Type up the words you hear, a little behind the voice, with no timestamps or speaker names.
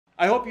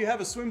I hope you have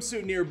a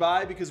swimsuit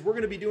nearby because we're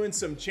going to be doing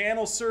some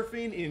channel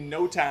surfing in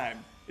no time.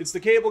 It's the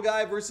Cable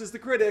Guy versus the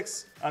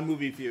critics on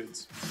Movie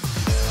Feuds.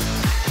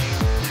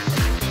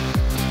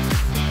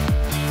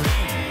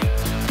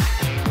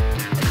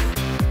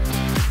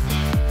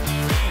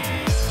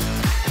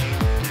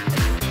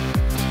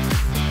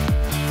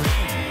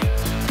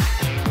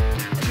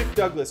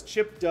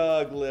 Chip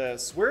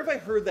Douglas. Where have I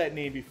heard that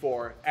name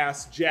before?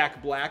 Asked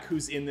Jack Black,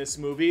 who's in this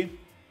movie.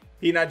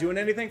 He not doing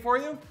anything for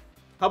you?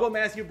 How about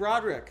Matthew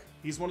Broderick?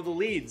 He's one of the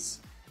leads.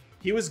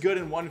 He was good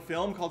in one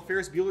film called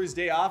Ferris Bueller's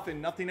Day Off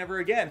and Nothing Ever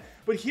Again.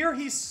 But here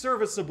he's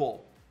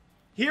serviceable.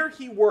 Here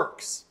he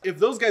works. If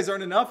those guys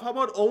aren't enough, how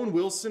about Owen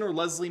Wilson or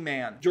Leslie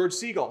Mann? George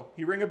Segal,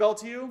 he ring a bell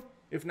to you?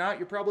 If not,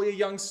 you're probably a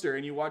youngster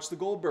and you watch the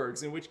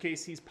Goldbergs, in which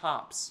case he's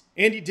Pops.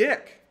 Andy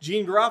Dick,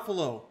 Gene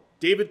Garofalo,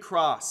 David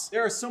Cross.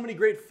 There are so many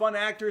great fun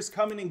actors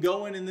coming and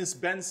going in this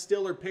Ben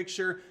Stiller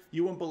picture,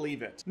 you won't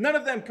believe it. None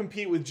of them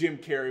compete with Jim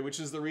Carrey, which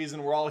is the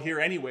reason we're all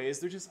here anyways.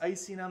 They're just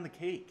icing on the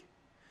cake.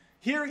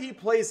 Here he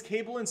plays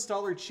cable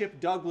installer Chip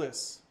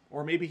Douglas,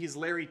 or maybe he's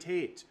Larry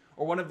Tate,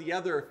 or one of the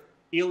other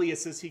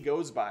aliases he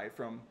goes by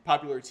from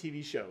popular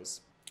TV shows.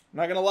 I'm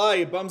not gonna lie,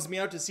 it bums me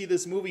out to see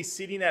this movie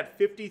sitting at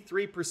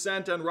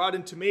 53% on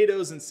Rotten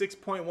Tomatoes and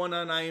 6.1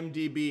 on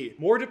IMDB.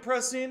 More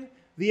depressing,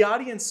 the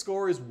audience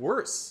score is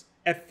worse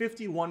at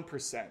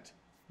 51%.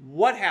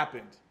 What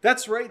happened?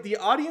 That's right, the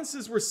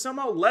audiences were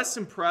somehow less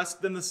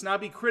impressed than the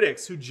snobby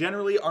critics who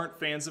generally aren't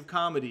fans of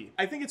comedy.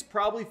 I think it's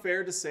probably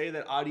fair to say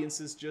that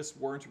audiences just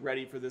weren't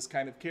ready for this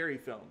kind of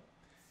Carrey film.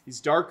 He's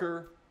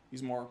darker,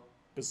 he's more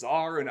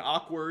bizarre and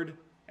awkward,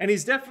 and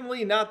he's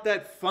definitely not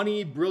that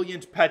funny,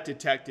 brilliant pet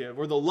detective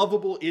or the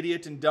lovable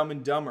idiot in Dumb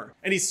and Dumber.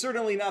 And he's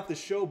certainly not the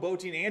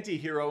showboating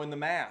anti-hero in The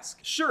Mask.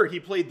 Sure, he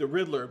played the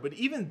Riddler, but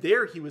even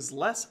there he was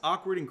less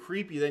awkward and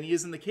creepy than he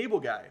is in The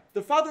Cable Guy.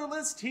 The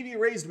fatherless,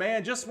 TV-raised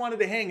man just wanted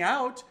to hang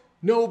out.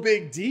 No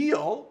big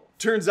deal.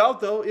 Turns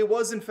out, though, it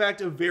was in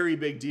fact a very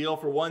big deal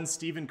for one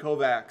Stephen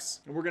Kovacs.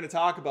 And we're going to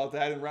talk about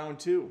that in round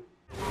two.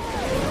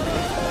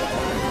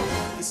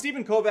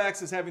 Stephen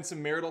Kovacs is having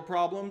some marital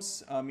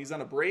problems. He's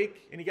on a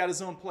break and he got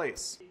his own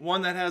place.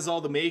 One that has all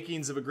the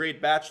makings of a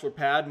great bachelor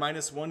pad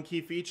minus one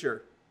key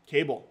feature,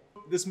 cable.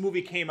 This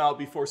movie came out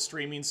before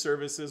streaming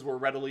services were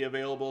readily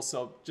available,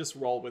 so just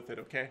roll with it,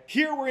 okay?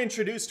 Here we're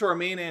introduced to our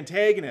main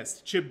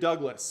antagonist, Chip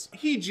Douglas.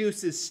 He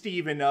juices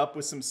Steven up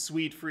with some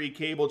sweet free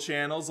cable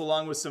channels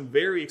along with some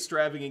very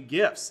extravagant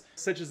gifts,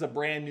 such as a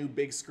brand new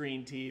big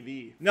screen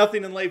TV.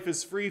 Nothing in life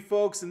is free,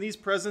 folks, and these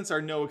presents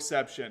are no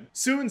exception.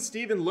 Soon,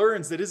 Steven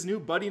learns that his new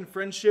budding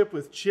friendship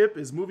with Chip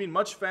is moving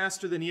much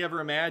faster than he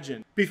ever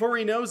imagined. Before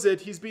he knows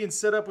it, he's being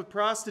set up with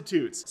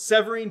prostitutes,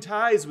 severing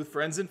ties with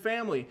friends and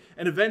family,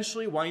 and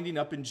eventually winding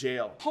up in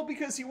jail. All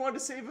because he wanted to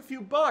save a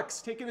few bucks,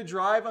 taking a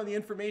drive on the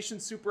information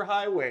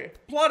superhighway.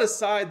 Plot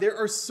aside, there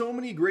are so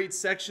many great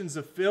sections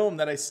of film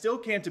that I still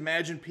can't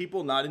imagine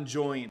people not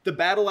enjoying. The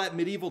battle at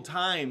medieval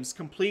times,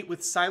 complete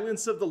with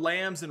Silence of the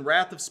Lambs and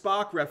Wrath of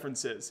Spock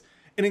references.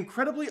 An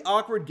incredibly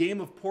awkward game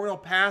of Porno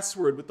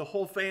Password with the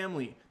whole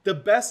family. The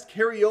best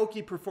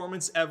karaoke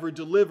performance ever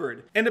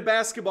delivered. And a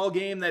basketball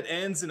game that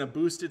ends in a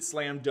boosted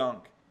slam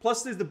dunk.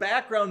 Plus, there's the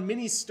background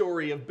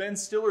mini-story of Ben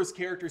Stiller's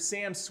character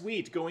Sam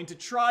Sweet going to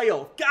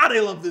trial. God, I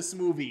love this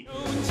movie.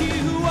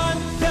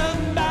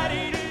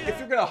 If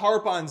you're gonna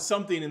harp on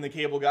something in The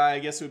Cable Guy, I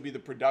guess it would be the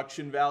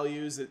production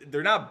values.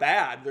 They're not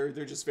bad,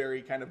 they're just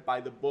very kind of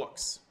by the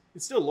books.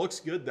 It still looks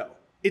good though.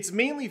 It's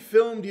mainly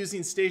filmed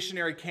using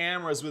stationary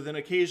cameras with an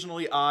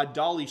occasionally odd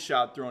dolly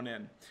shot thrown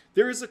in.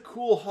 There is a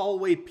cool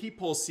hallway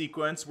peephole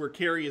sequence where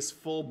Carrey is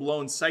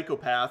full-blown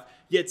psychopath,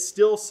 yet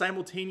still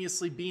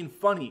simultaneously being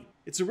funny.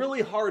 It's a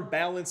really hard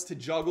balance to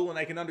juggle, and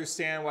I can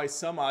understand why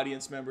some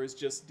audience members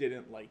just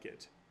didn't like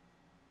it.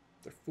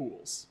 They're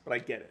fools, but I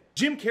get it.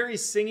 Jim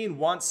Carrey's singing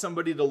Want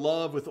Somebody to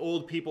Love with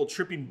old people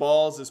tripping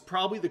balls is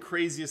probably the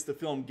craziest the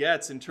film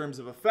gets in terms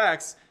of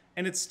effects,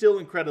 and it's still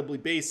incredibly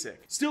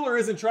basic. Stiller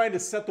isn't trying to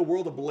set the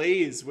world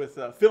ablaze with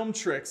film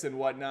tricks and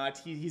whatnot.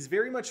 He's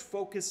very much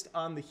focused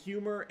on the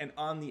humor and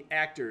on the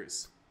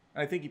actors.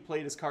 And I think he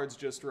played his cards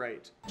just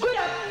right.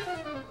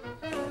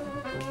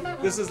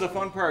 This is the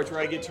fun part where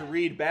I get to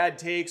read bad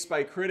takes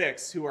by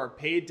critics who are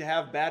paid to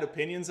have bad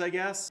opinions, I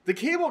guess. The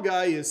Cable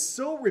Guy is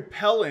so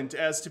repellent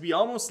as to be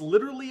almost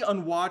literally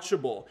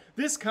unwatchable.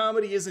 This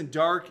comedy isn't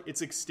dark,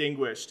 it's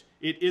extinguished.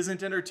 It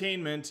isn't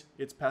entertainment,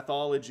 it's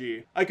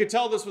pathology. I could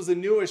tell this was a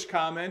newish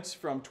comment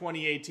from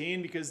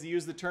 2018 because they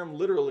use the term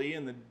literally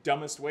in the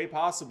dumbest way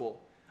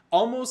possible.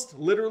 Almost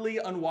literally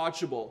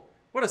unwatchable.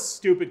 What a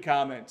stupid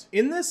comment.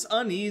 In this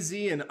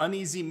uneasy and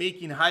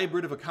uneasy-making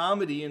hybrid of a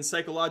comedy and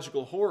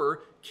psychological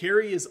horror,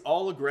 Carrey is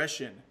all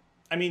aggression.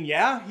 I mean,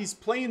 yeah, he's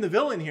playing the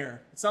villain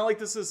here. It's not like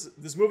this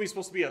movie's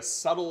supposed to be a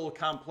subtle,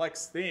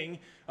 complex thing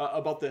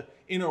about the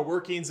inner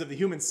workings of the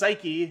human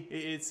psyche.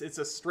 It's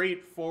a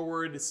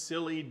straightforward,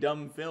 silly,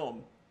 dumb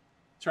film.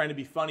 Trying to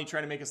be funny,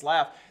 trying to make us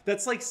laugh.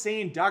 That's like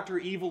saying Dr.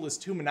 Evil is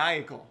too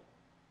maniacal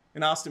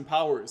in Austin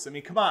Powers. I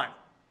mean, come on.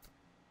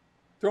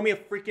 Throw me a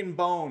freaking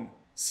bone.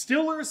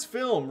 Stiller's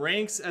film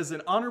ranks as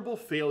an honorable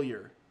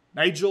failure.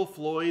 Nigel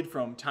Floyd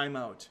from Time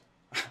Out.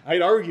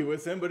 I'd argue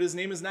with him, but his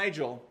name is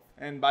Nigel.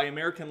 And by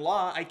American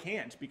law, I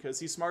can't because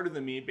he's smarter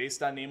than me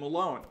based on name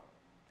alone.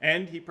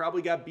 And he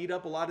probably got beat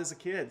up a lot as a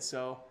kid,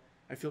 so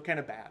I feel kind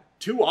of bad.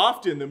 Too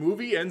often, the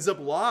movie ends up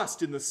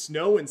lost in the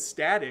snow and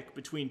static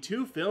between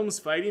two films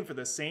fighting for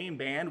the same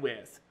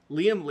bandwidth.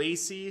 Liam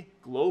Lacey,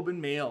 Globe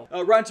and Mail.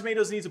 Rotten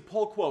Tomatoes needs a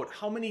poll quote.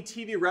 How many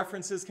TV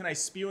references can I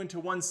spew into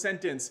one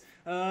sentence?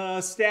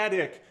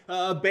 Static,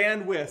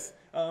 bandwidth,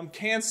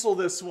 cancel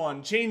this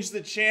one, change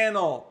the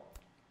channel.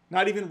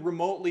 Not even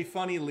remotely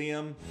funny,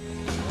 Liam.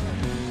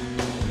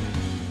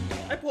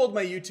 I polled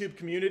my YouTube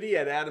community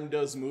at Adam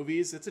Does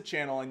Movies. It's a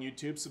channel on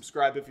YouTube.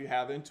 Subscribe if you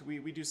haven't.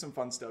 We do some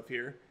fun stuff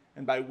here.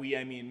 And by we,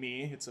 I mean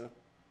me. It's a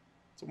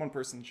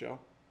one-person show.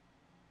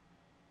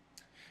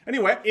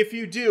 Anyway, if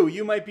you do,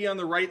 you might be on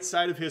the right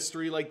side of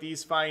history like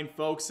these fine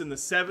folks in the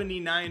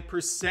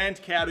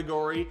 79%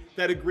 category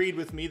that agreed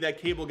with me that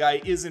Cable Guy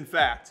is in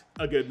fact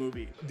a good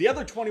movie. The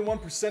other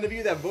 21% of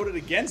you that voted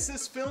against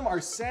this film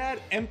are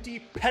sad, empty,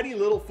 petty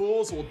little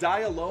fools who will die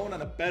alone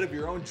on a bed of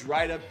your own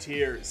dried up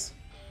tears.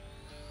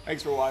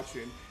 Thanks for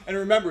watching. And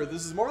remember,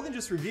 this is more than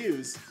just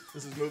reviews,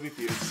 this is Movie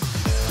Feuds.